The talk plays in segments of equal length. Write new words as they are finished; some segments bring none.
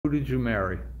did you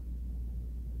marry?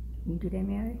 Who did I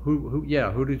marry?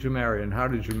 Yeah, who did you marry and how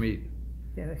did you meet?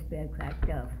 Eleanor Spears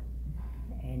Dove.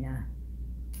 And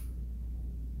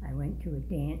I went to a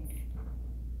dance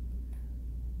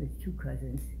with two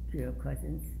cousins, girl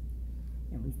cousins,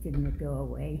 and we stood in the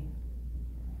doorway,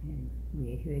 and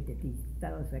we had heard that these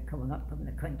fellows were coming up from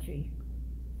the country,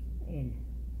 and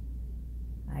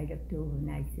I looked over and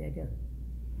I said,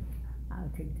 I'll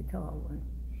take the tall one.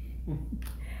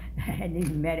 I hadn't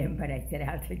even met him, but I said,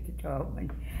 I'll take the tall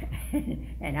one.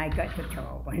 And I got the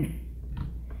tall one.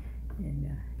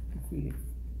 And he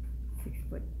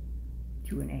was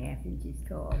 6'2.5"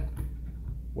 tall.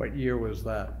 What year was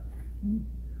that? Hmm?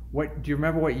 Do you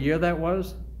remember what year that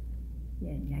was?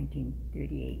 Yeah,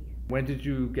 1938. When did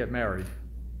you get married?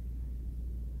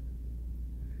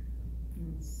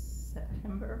 In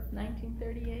September of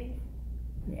 1938.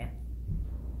 Yeah.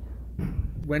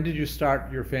 When did you start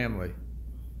your family?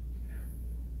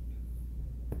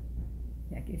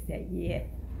 I guess that year.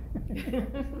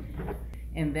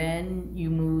 And then you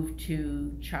moved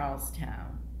to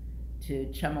Charlestown, to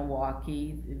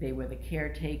Chumawakee. They were the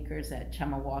caretakers at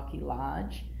Chumawakee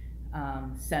Lodge.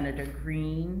 Senator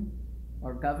Green,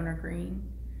 or Governor Green,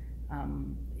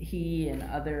 he and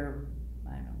other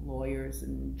lawyers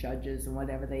and judges and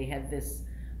whatever, they had this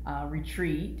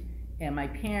retreat, and my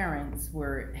parents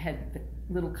had the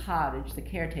little cottage, the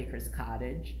caretaker's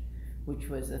cottage, which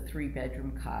was a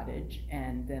 3-bedroom cottage,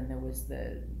 and then there was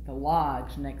the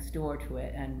lodge next door to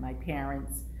it, and my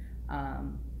parents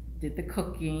did the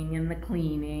cooking and the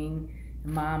cleaning.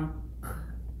 Mom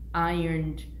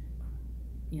ironed,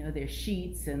 their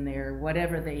sheets and their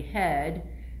whatever they had,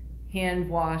 hand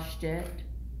washed it,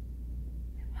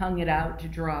 hung it out to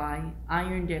dry,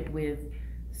 ironed it with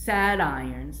sad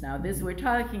irons. Now this we're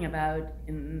talking about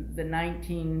in the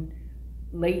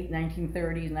late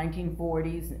 1930s,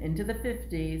 1940s, into the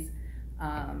 50s,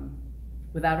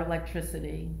 without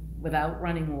electricity, without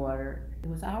running water. It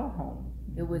was our home.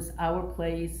 It was our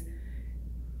place,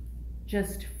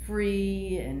 just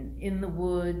free and in the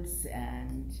woods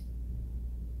and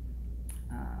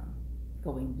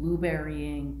going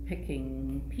blueberrying,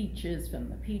 picking peaches from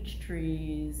the peach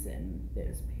trees, and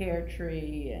there's pear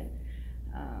tree, and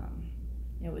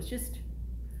it was just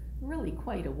really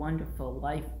quite a wonderful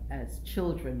life as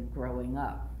children growing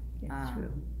up. That's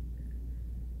true.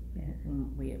 Yeah.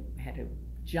 We had a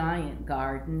giant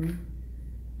garden,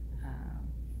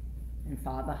 and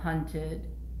Father hunted,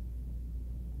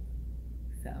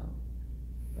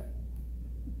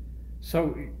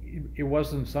 So it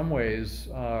was in some ways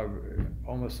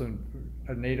almost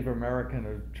a Native American,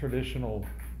 a traditional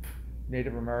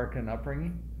Native American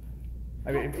upbringing?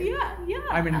 I mean, yeah.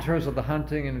 I mean, in terms of the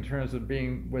hunting and in terms of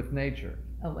being with nature.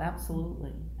 Oh,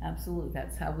 absolutely, absolutely.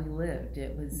 That's how we lived.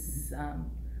 It was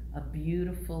a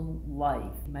beautiful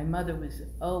life. My mother was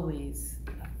always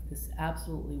this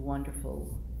absolutely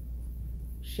wonderful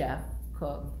chef,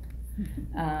 cook,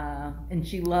 and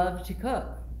she loved to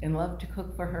cook and loved to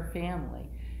cook for her family.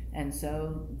 And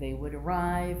so they would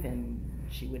arrive and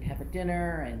she would have a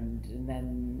dinner, and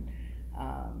then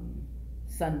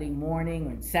Sunday morning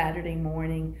or Saturday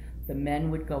morning, the men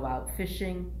would go out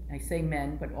fishing. I say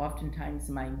men, but oftentimes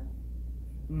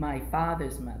my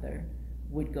father's mother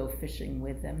would go fishing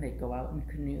with them. They'd go out in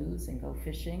canoes and go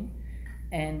fishing,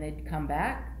 and they'd come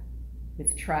back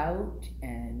with trout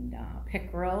and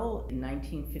pickerel. In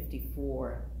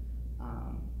 1954,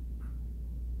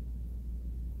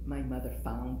 my mother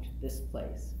found this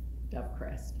place,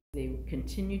 Dovecrest. They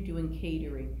continued doing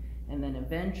catering, and then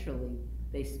eventually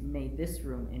they made this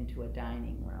room into a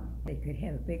dining room. They could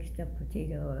have a big stuffed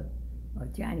potato or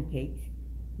Johnny cakes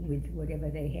with whatever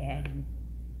they had. And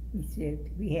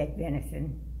we had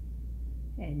venison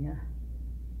and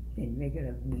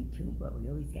regular meat too, but we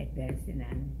always had venison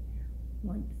on.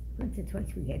 Once or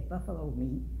twice we had buffalo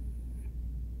meat.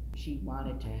 She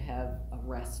wanted to have a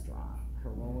restaurant,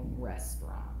 her own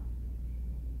restaurant.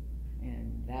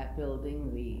 And that building,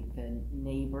 the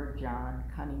neighbor, John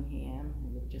Cunningham,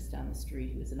 who lived just down the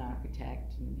street, he was an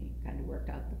architect, and he kind of worked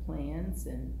out the plans.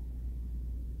 And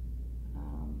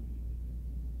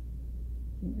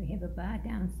didn't we have a bar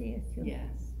downstairs too?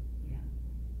 yes, yeah.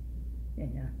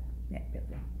 And that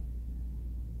building.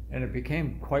 And it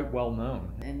became quite well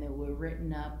known. And they were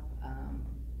written up,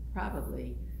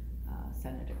 probably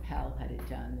Senator Pell had it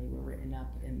done. They were written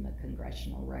up in the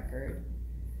Congressional Record.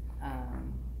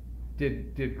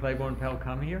 Did Claiborne Pell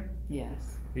come here?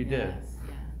 Yes. He did? Yes,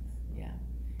 yeah.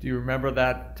 Do you remember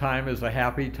that time as a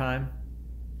happy time?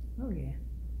 Oh yeah.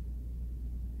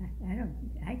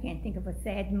 I can't think of a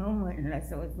sad moment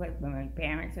unless it was like when my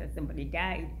parents or somebody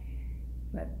died.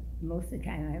 But most of the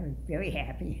time I was very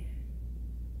happy.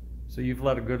 So you've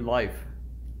led a good life.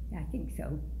 I think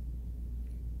so.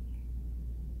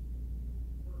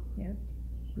 Yeah,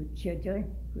 good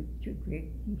children,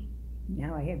 great.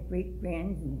 Now I have great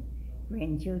grands and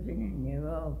grandchildren, and they're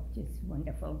all just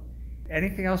wonderful.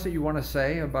 Anything else that you want to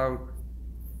say about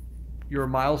your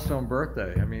milestone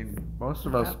birthday? I mean, most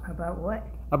of us About what?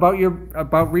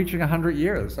 about reaching 100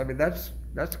 years. I mean, that's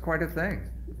quite a thing.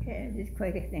 Yeah, it's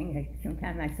quite a thing.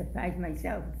 Sometimes I surprise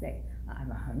myself and say, I'm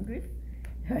 100.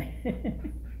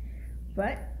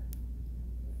 But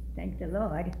thank the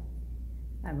Lord,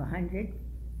 I'm 100.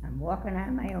 I'm walking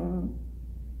on my own.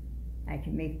 I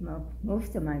can make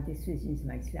most of my decisions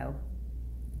myself.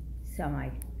 Some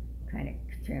I kind of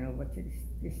turn over to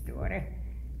this daughter.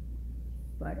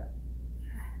 But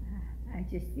I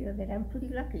just feel that I'm pretty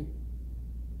lucky.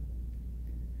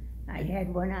 I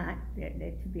had one aunt that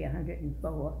lived to be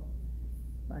 104,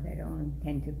 but I don't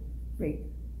intend to break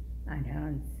Aunt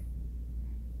Helen's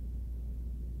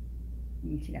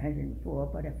reaching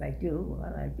 104, but if I do,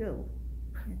 well, I do.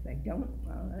 If I don't,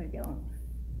 well, I don't.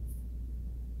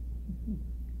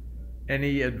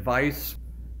 Any advice?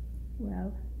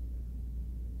 Well,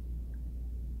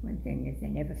 one thing is I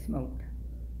never smoked.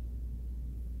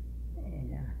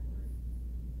 And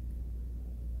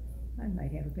I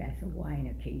might have a glass of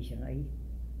wine occasionally,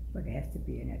 but it has to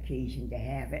be an occasion to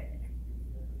have it.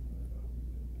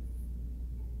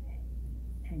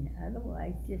 And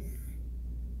otherwise, just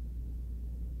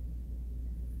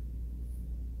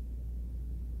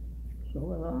go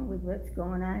along with what's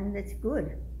going on that's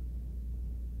good.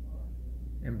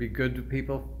 And be good to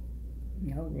people.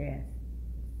 No, yes.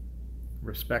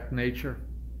 Respect nature.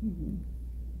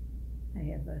 I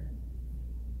have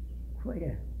quite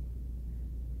a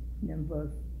number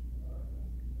of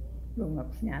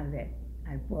grown-ups now that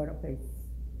I brought up as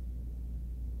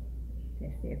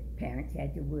if their parents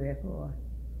had to work or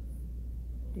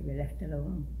they were left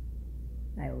alone.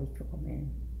 I always took them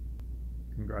in.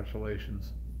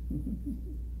 Congratulations.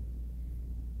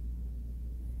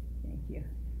 Thank you.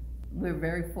 We're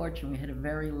very fortunate. We had a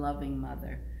very loving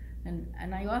mother.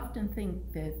 And I often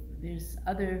think that there's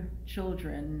other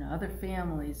children, other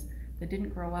families that didn't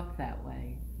grow up that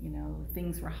way. You know,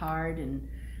 things were hard and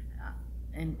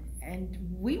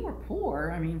we were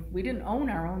poor. I mean, we didn't own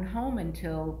our own home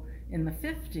until in the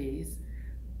 50s,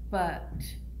 but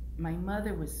my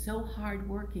mother was so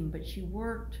hardworking, but she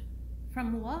worked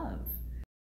from love.